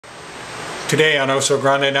Today on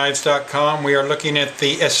OsoGrandeKnives.com we are looking at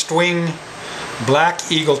the Estwing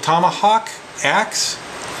Black Eagle Tomahawk axe.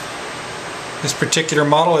 This particular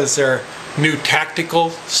model is their new tactical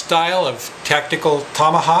style of tactical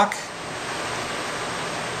tomahawk.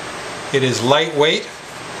 It is lightweight.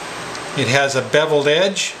 It has a beveled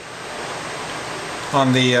edge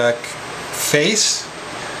on the face.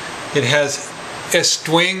 It has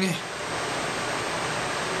Estwing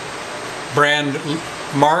brand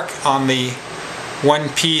mark on the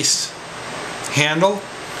one-piece handle.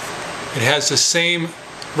 It has the same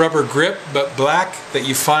rubber grip but black that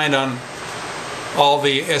you find on all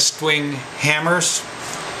the Estwing hammers,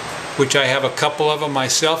 which I have a couple of them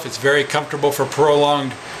myself. It's very comfortable for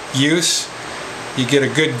prolonged use. You get a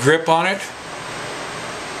good grip on it.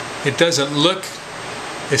 It doesn't look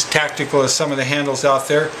as tactical as some of the handles out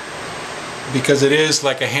there because it is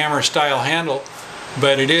like a hammer style handle,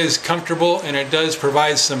 but it is comfortable and it does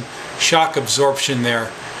provide some shock absorption there.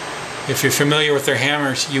 If you're familiar with their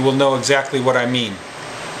hammers, you will know exactly what I mean.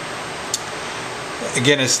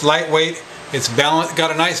 Again, it's lightweight, it's got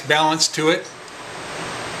a nice balance to it.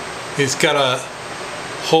 It's got a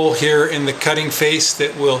hole here in the cutting face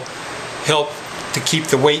that will help to keep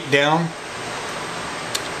the weight down.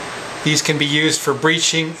 These can be used for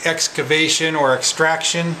breaching, excavation, or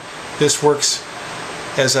extraction. This works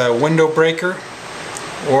as a window breaker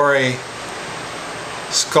or a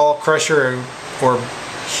skull crusher or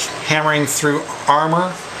hammering through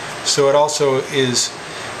armor. So it also is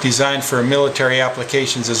designed for military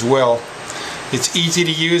applications as well. It's easy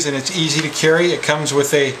to use and it's easy to carry. It comes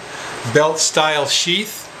with a belt style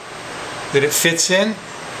sheath that it fits in.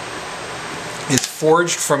 It's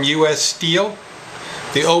forged from US steel.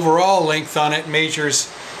 The overall length on it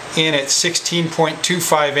measures in at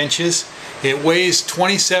 16.25 inches. It weighs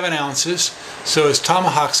 27 ounces, so as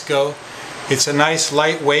tomahawks go, it's a nice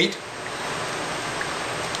lightweight,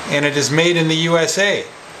 and it is made in the USA.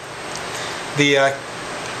 The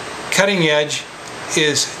cutting edge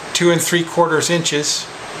is 2 3/4 inches,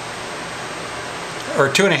 or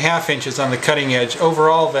 2.5 inches on the cutting edge.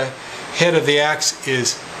 Overall, the head of the axe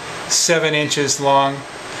is 7 inches long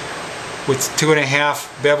with 2.5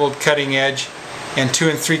 beveled cutting edge and 2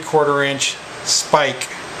 3/4 inch spike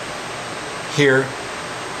here.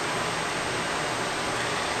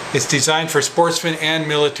 It's designed for sportsmen and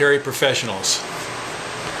military professionals.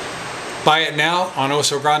 Buy it now on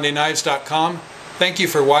OsoGrandeKnives.com. Thank you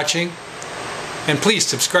for watching, and please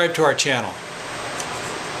subscribe to our channel.